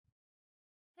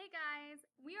Hey guys,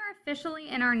 we are officially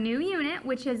in our new unit,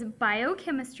 which is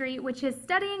biochemistry, which is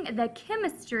studying the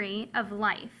chemistry of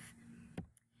life.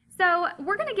 So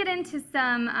we're going to get into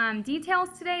some details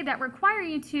today that require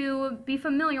you to be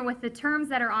familiar with the terms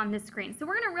that are on this screen. So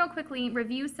we're going to real quickly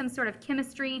review some sort of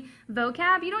chemistry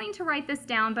vocab. You don't need to write this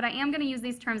down, but I am going to use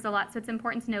these terms a lot, so it's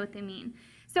important to know what they mean.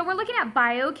 So we're looking at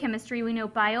biochemistry. We know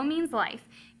bio means life.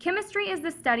 Chemistry is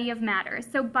the study of matter.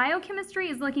 So biochemistry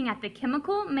is looking at the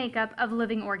chemical makeup of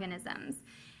living organisms.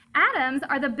 Atoms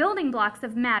are the building blocks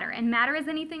of matter, and matter is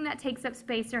anything that takes up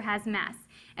space or has mass.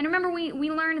 And remember,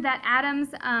 we learned that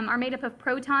atoms are made up of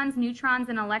protons, neutrons,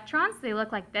 and electrons. They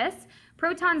look like this.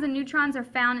 Protons and neutrons are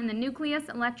found in the nucleus.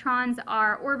 Electrons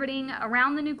are orbiting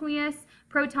around the nucleus.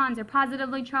 Protons are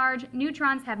positively charged.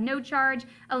 Neutrons have no charge.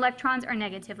 Electrons are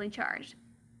negatively charged.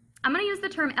 I'm going to use the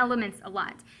term elements a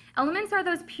lot. Elements are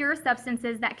those pure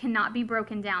substances that cannot be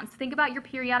broken down. So think about your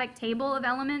periodic table of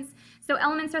elements. So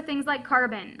elements are things like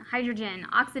carbon, hydrogen,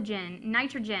 oxygen,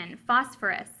 nitrogen,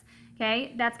 phosphorus.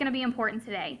 Okay, that's going to be important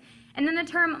today. And then the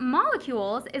term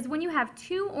molecules is when you have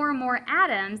two or more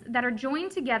atoms that are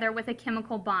joined together with a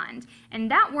chemical bond. And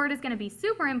that word is going to be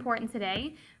super important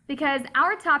today because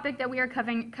our topic that we are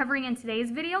covering in today's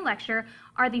video lecture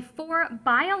are the 4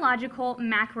 biological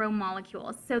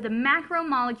macromolecules. So the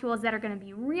macromolecules that are going to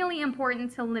be really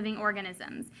important to living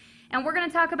organisms. And we're going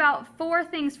to talk about 4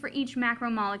 things for each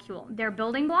macromolecule: their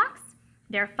building blocks,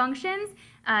 their functions,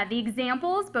 the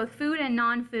examples, both food and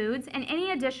non-foods, and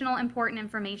any additional important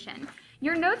information.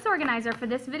 Your notes organizer for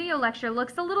this video lecture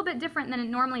looks a little bit different than it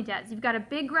normally does. You've got a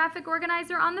big graphic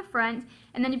organizer on the front,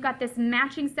 and then you've got this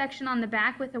matching section on the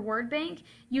back with a word bank.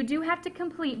 You do have to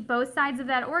complete both sides of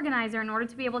that organizer in order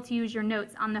to be able to use your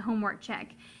notes on the homework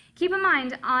check. Keep in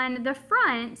mind, on the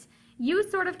front, you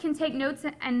sort of can take notes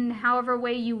in however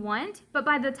way you want, but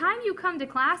by the time you come to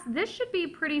class, this should be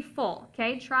pretty full,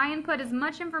 okay? Try and put as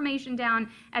much information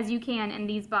down as you can in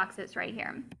these boxes right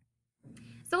here.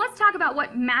 So let's talk about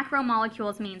what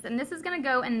macromolecules means, and this is going to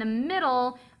go in the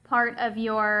middle part of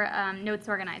your notes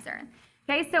organizer.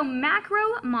 Okay, so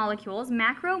macromolecules,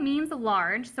 macro means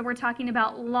large, so we're talking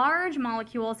about large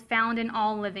molecules found in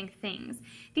all living things.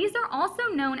 These are also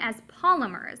known as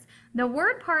polymers. The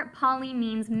word part poly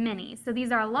means many, so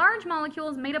these are large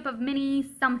molecules made up of many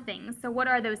somethings. So what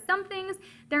are those somethings?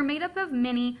 They're made up of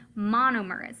many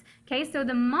monomers. Okay, so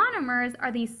the monomers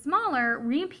are these smaller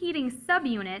repeating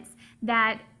subunits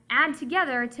that add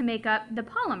together to make up the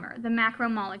polymer, the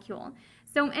macromolecule.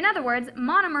 So in other words,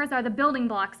 monomers are the building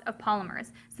blocks of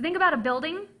polymers. So think about a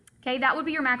building, okay, that would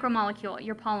be your macromolecule,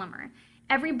 your polymer.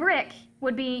 Every brick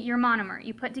would be your monomer.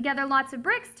 You put together lots of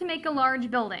bricks to make a large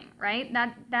building, right?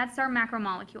 That's our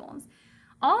macromolecules.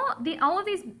 All of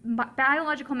these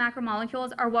biological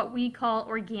macromolecules are what we call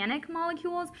organic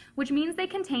molecules, which means they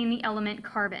contain the element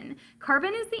carbon.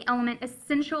 Carbon is the element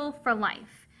essential for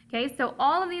life. Okay, so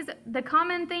all of these, the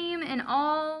common theme in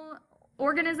all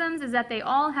organisms is that they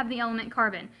all have the element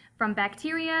carbon, from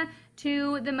bacteria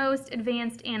to the most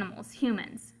advanced animals,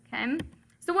 humans. Okay,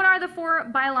 so what are the 4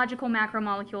 biological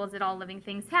macromolecules that all living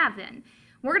things have then?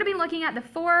 We're going to be looking at the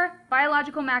 4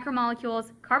 biological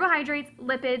macromolecules: carbohydrates,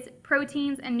 lipids,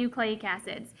 proteins, and nucleic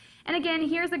acids. And again,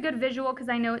 here's a good visual because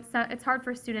I know it's hard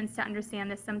for students to understand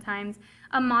this sometimes.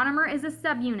 A monomer is a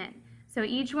subunit. So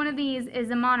each one of these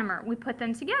is a monomer. We put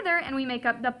them together and we make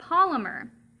up the polymer.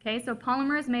 Okay, so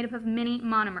polymer is made up of many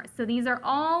monomers. So these are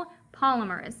all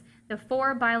polymers, the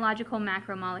 4 biological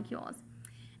macromolecules.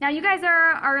 Now you guys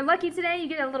are lucky today. You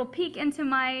get a little peek into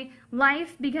my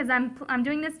life because I'm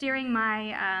doing this during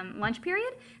my lunch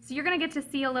period. So you're going to get to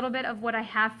see a little bit of what I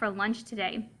have for lunch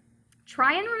today.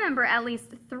 Try and remember at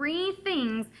least 3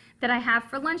 things that I have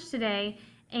for lunch today.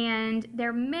 And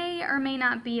there may or may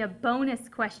not be a bonus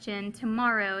question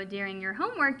tomorrow during your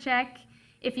homework check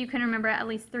if you can remember at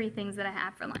least 3 things that I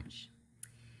have for lunch.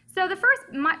 So the first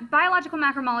biological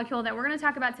macromolecule that we're going to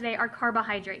talk about today are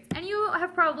carbohydrates. And you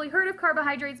have probably heard of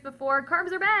carbohydrates before.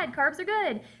 Carbs are bad, carbs are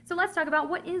good. So let's talk about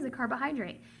what is a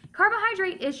carbohydrate.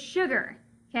 Carbohydrate is sugar.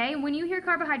 Okay, when you hear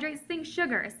carbohydrates, think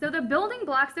sugar. So the building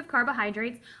blocks of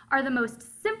carbohydrates are the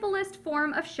most simplest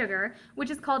form of sugar,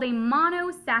 which is called a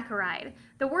monosaccharide.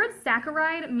 The word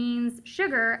saccharide means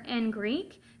sugar in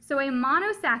Greek. So a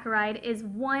monosaccharide is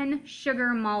 1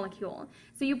 sugar molecule.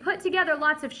 So you put together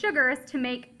lots of sugars to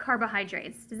make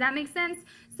carbohydrates. Does that make sense?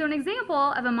 So an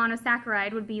example of a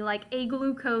monosaccharide would be like a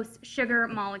glucose sugar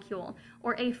molecule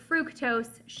or a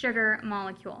fructose sugar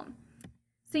molecule.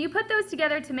 So you put those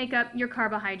together to make up your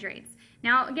carbohydrates.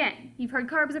 Now, again, you've heard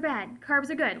carbs are bad, carbs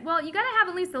are good. Well, you got to have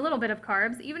at least a little bit of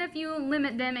carbs, even if you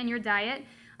limit them in your diet.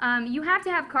 You have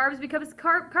to have carbs because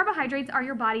carbohydrates are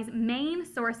your body's main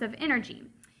source of energy.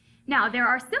 Now, there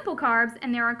are simple carbs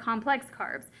and there are complex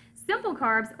carbs. Simple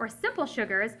carbs, or simple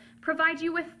sugars, provide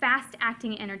you with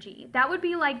fast-acting energy. That would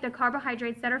be like the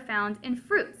carbohydrates that are found in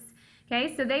fruits.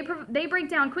 Okay, so they break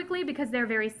down quickly because they're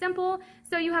very simple.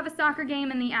 So you have a soccer game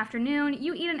in the afternoon,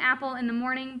 you eat an apple in the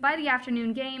morning, by the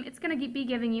afternoon game, it's going to be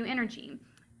giving you energy.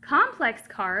 Complex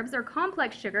carbs, or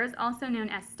complex sugars, also known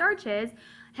as starches,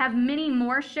 have many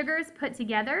more sugars put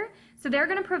together. So they're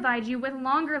going to provide you with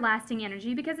longer lasting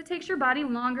energy because it takes your body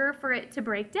longer for it to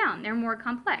break down. They're more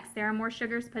complex. There are more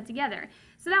sugars put together.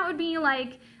 So that would be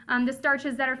like the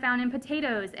starches that are found in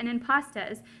potatoes and in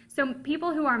pastas. So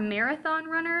people who are marathon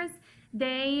runners,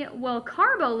 they will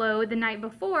carbo load the night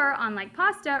before on like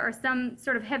pasta or some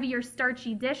sort of heavier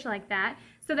starchy dish like that,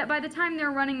 so that by the time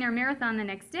they're running their marathon the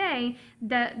next day,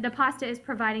 the pasta is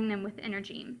providing them with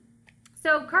energy.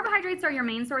 So carbohydrates are your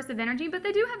main source of energy, but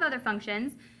they do have other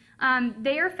functions.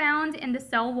 They are found in the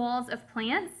cell walls of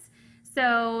plants.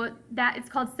 So that it's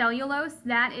called cellulose.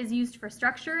 That is used for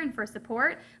structure and for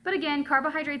support. But again,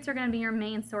 carbohydrates are going to be your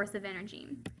main source of energy.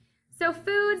 So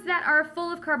foods that are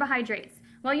full of carbohydrates.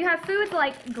 Well, you have foods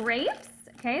like grapes.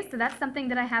 Okay, so that's something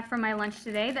that I have for my lunch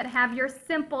today that have your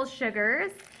simple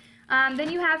sugars.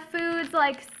 Then you have foods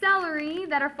like celery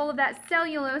that are full of that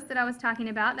cellulose that I was talking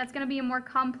about. That's going to be a more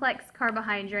complex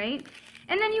carbohydrate.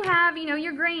 And then you have,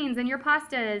 your grains and your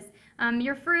pastas,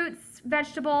 your fruits,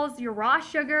 vegetables, your raw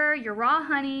sugar, your raw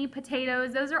honey,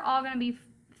 potatoes. Those are all going to be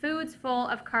foods full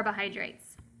of carbohydrates.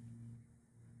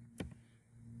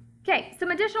 Okay, some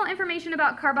additional information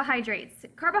about carbohydrates.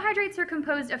 Carbohydrates are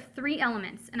composed of 3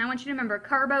 elements, and I want you to remember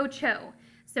carbo, cho.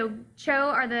 So cho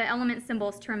are the element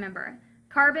symbols to remember.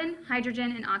 Carbon,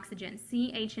 hydrogen, and oxygen,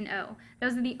 C, H, and O.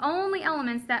 Those are the only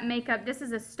elements that make up, this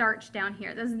is a starch down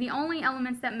here, those are the only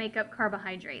elements that make up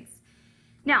carbohydrates.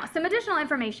 Now, some additional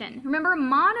information. Remember,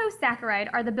 monosaccharide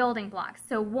are the building blocks,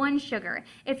 so 1 sugar.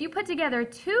 If you put together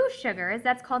 2 sugars,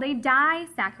 that's called a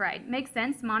disaccharide. Makes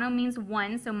sense, mono means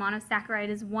 1, so monosaccharide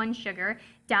is 1 sugar.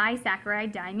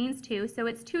 Disaccharide, di means 2, so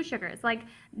it's 2 sugars. Like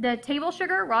the table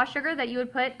sugar, raw sugar that you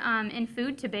would put in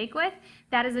food to bake with,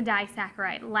 that is a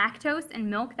disaccharide. Lactose and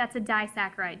milk, that's a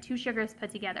disaccharide, 2 sugars put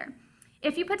together.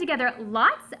 If you put together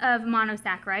lots of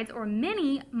monosaccharides or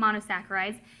many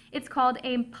monosaccharides, it's called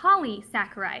a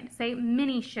polysaccharide, say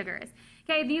many sugars.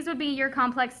 Okay, these would be your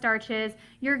complex starches,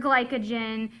 your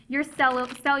glycogen, your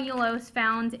cellulose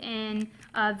found in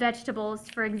vegetables,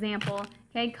 for example.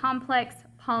 Okay, complex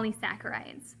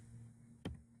polysaccharides.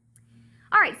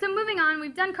 All right, so moving on,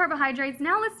 we've done carbohydrates.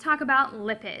 Now let's talk about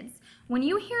lipids. When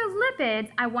you hear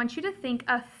lipids, I want you to think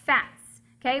of fats.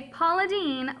 Okay, Paula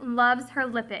Deen loves her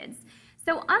lipids.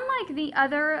 So unlike the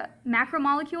other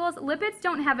macromolecules, lipids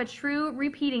don't have a true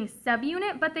repeating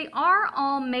subunit, but they are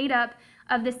all made up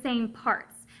of the same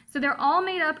parts. So they're all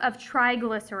made up of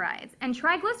triglycerides. And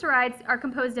triglycerides are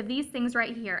composed of these things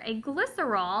right here. A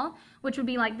glycerol, which would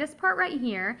be like this part right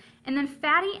here, and then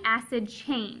fatty acid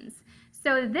chains.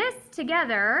 So this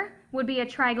together would be a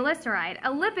triglyceride. A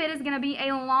lipid is going to be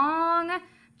a long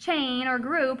chain or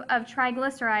group of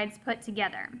triglycerides put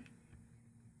together.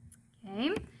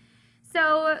 Okay.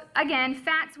 So again,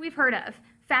 fats we've heard of.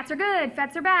 Fats are good,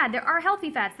 fats are bad. There are healthy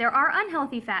fats, there are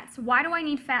unhealthy fats. Why do I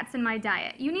need fats in my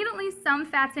diet? You need at least some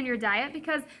fats in your diet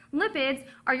because lipids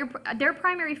are their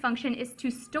primary function is to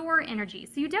store energy.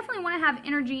 So you definitely want to have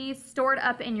energy stored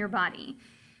up in your body.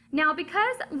 Now,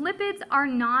 because lipids are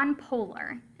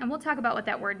nonpolar, and we'll talk about what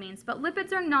that word means, but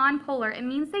lipids are nonpolar, it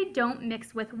means they don't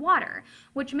mix with water,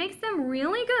 which makes them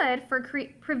really good for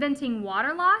preventing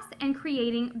water loss and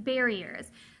creating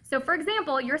barriers. So for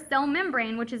example, your cell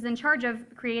membrane, which is in charge of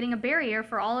creating a barrier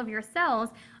for all of your cells,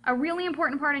 a really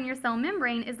important part in your cell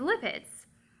membrane is lipids.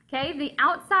 Okay, the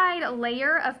outside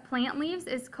layer of plant leaves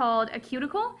is called a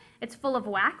cuticle. It's full of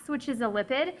wax, which is a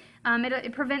lipid.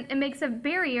 It makes a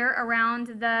barrier around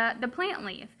the plant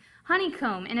leaf.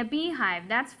 Honeycomb in a beehive,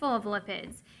 that's full of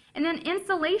lipids. And then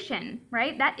insulation,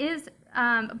 right? That is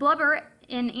blubber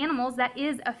in animals, that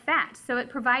is a fat. So it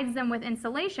provides them with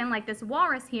insulation, like this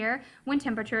walrus here, when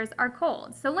temperatures are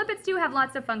cold. So lipids do have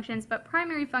lots of functions, but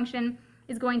primary function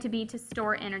is going to be to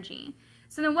store energy.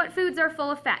 So then what foods are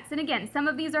full of fats? And again, some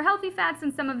of these are healthy fats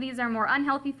and some of these are more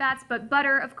unhealthy fats, but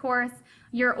butter, of course,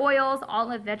 your oils,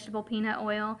 olive, vegetable, peanut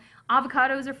oil.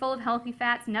 Avocados are full of healthy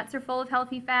fats, nuts are full of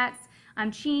healthy fats.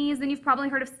 Cheese, and you've probably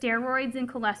heard of steroids and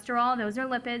cholesterol. Those are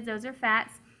lipids, those are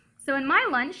fats. So in my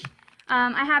lunch,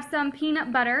 I have some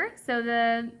peanut butter, so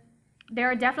there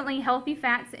are definitely healthy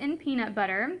fats in peanut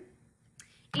butter.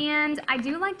 And I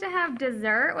do like to have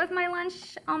dessert with my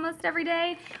lunch almost every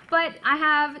day, but I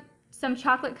have some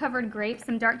chocolate-covered grapes,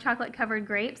 some dark chocolate-covered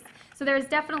grapes. So there's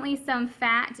definitely some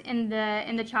fat in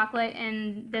the chocolate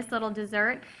in this little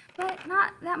dessert, but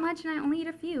not that much, and I only eat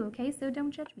a few, okay? So don't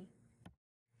judge me.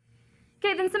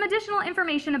 Okay, then some additional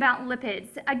information about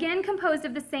lipids. Again, composed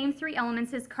of the same three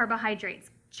elements as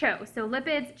carbohydrates, CHO. So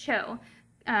lipids, CHO,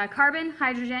 carbon,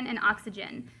 hydrogen, and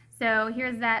oxygen. So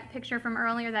here's that picture from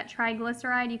earlier, that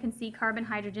triglyceride. You can see carbon,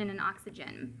 hydrogen, and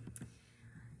oxygen.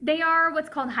 They are what's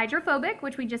called hydrophobic,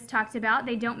 which we just talked about.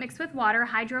 They don't mix with water.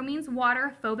 Hydro means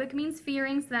water. Phobic means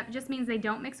fearing, so that just means they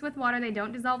don't mix with water. They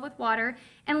don't dissolve with water.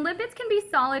 And lipids can be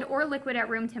solid or liquid at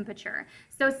room temperature.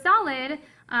 So solid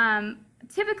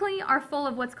typically are full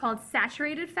of what's called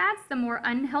saturated fats, the more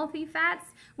unhealthy fats,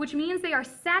 which means they are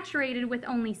saturated with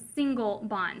only single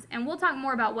bonds. And we'll talk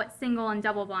more about what single and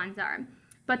double bonds are.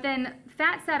 But then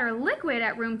fats that are liquid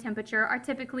at room temperature are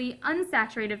typically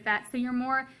unsaturated fats, so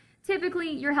typically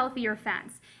your healthier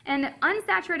fats. And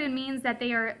unsaturated means that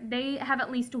they have at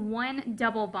least one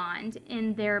double bond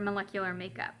in their molecular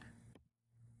makeup.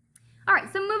 All right,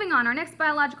 so moving on, our next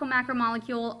biological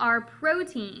macromolecule are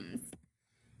proteins.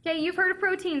 Okay, you've heard of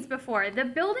proteins before. The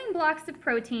building blocks of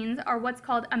proteins are what's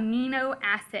called amino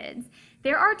acids.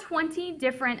 There are 20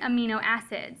 different amino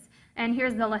acids, and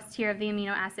here's the list here of the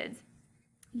amino acids.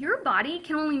 Your body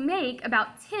can only make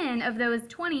about 10 of those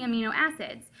 20 amino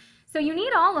acids. So you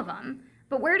need all of them,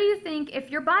 but where do you think,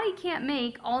 if your body can't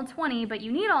make all 20, but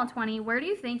you need all 20, where do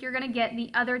you think you're going to get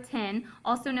the other 10,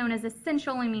 also known as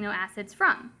essential amino acids,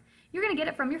 from? You're going to get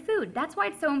it from your food. That's why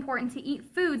it's so important to eat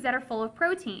foods that are full of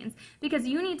proteins, because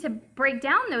you need to break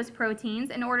down those proteins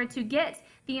in order to get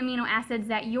the amino acids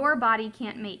that your body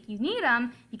can't make. You need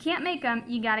them, you can't make them,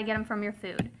 you got to get them from your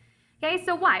food. Okay,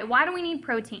 so why? Why do we need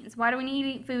proteins? Why do we need to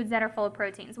eat foods that are full of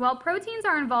proteins? Well, proteins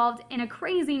are involved in a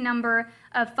crazy number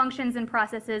of functions and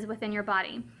processes within your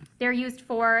body. They're used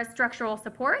for structural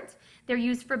support, they're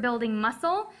used for building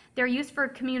muscle, they're used for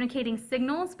communicating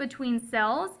signals between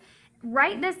cells.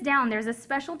 Write this down. There's a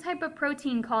special type of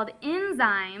protein called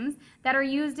enzymes that are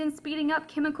used in speeding up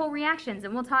chemical reactions,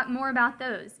 and we'll talk more about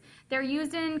those. They're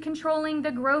used in controlling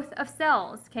the growth of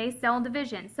cells, okay, cell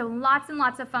division. So lots and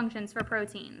lots of functions for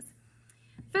proteins.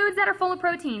 Foods that are full of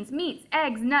proteins: meats,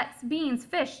 eggs, nuts, beans,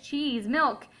 fish, cheese,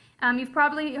 milk. You've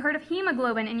probably heard of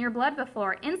hemoglobin in your blood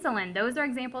before. Insulin, those are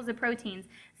examples of proteins.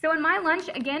 So in my lunch,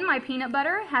 again, my peanut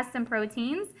butter has some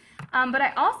proteins, but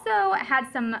I also had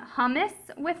some hummus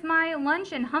with my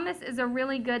lunch, and hummus is a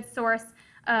really good source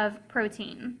of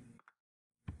protein.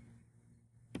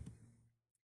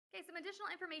 Okay, some additional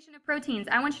information of proteins.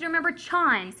 I want you to remember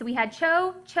CHON. So we had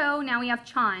CHO, now we have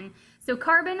CHON. So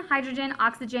carbon, hydrogen,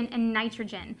 oxygen, and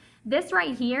nitrogen. This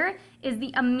right here is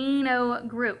the amino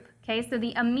group. Okay, so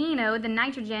the amino, the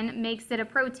nitrogen, makes it a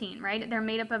protein, right? They're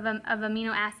made up of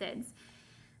amino acids.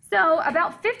 So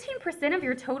about 15% of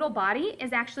your total body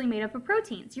is actually made up of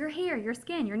proteins. Your hair, your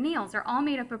skin, your nails are all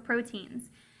made up of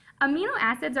proteins. Amino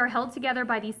acids are held together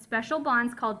by these special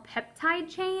bonds called peptide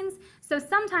chains. So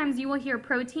sometimes you will hear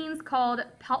proteins called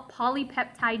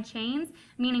polypeptide chains,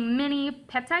 meaning many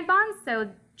peptide bonds, so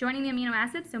joining the amino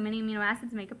acids, so many amino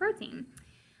acids make a protein.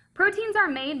 Proteins are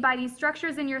made by these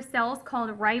structures in your cells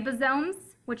called ribosomes,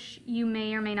 which you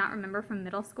may or may not remember from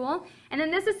middle school. And then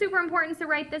this is super important, so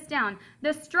write this down.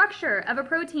 The structure of a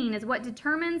protein is what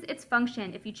determines its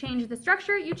function. If you change the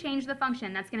structure, you change the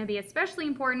function. That's going to be especially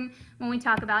important when we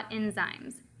talk about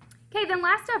enzymes. Okay, then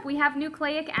last up we have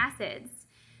nucleic acids.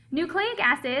 Nucleic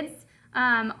acids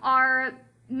are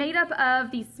made up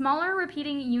of these smaller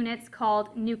repeating units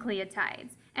called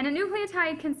nucleotides. And a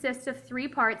nucleotide consists of 3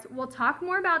 parts. We'll talk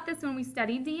more about this when we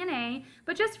study DNA,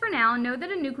 but just for now, know that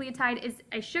a nucleotide is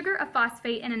a sugar, a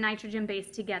phosphate, and a nitrogen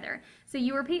base together. So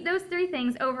you repeat those 3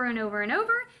 things over and over and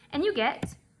over, and you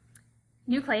get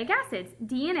nucleic acids,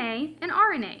 DNA and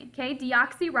RNA, okay?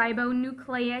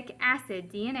 Deoxyribonucleic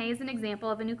acid. DNA is an example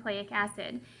of a nucleic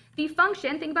acid. The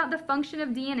function, think about the function of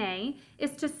DNA,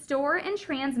 is to store and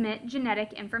transmit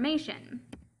genetic information.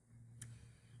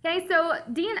 Okay, so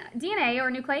DNA or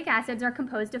nucleic acids are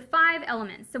composed of 5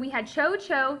 elements. So we had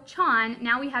CHO, CHON,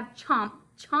 now we have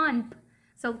CHOMP,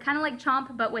 so kind of like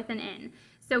CHOMP but with an N.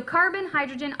 So carbon,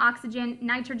 hydrogen, oxygen,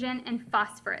 nitrogen, and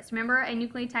phosphorus. Remember, a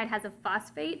nucleotide has a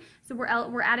phosphate, so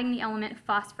we're adding the element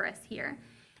phosphorus here.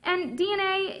 And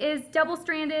DNA is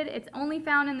double-stranded, it's only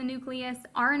found in the nucleus.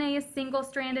 RNA is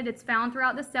single-stranded, it's found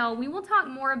throughout the cell. We will talk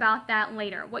more about that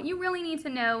later. What you really need to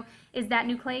know is that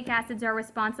nucleic acids are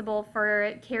responsible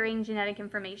for carrying genetic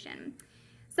information.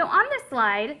 So on this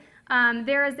slide,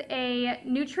 there's a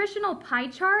nutritional pie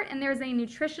chart and there's a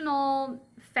nutritional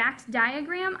fact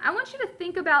diagram. I want you to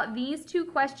think about these 2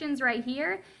 questions right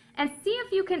here and see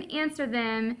if you can answer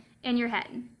them in your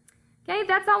head. Okay,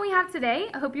 that's all we have today.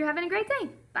 I hope you're having a great day.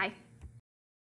 Bye.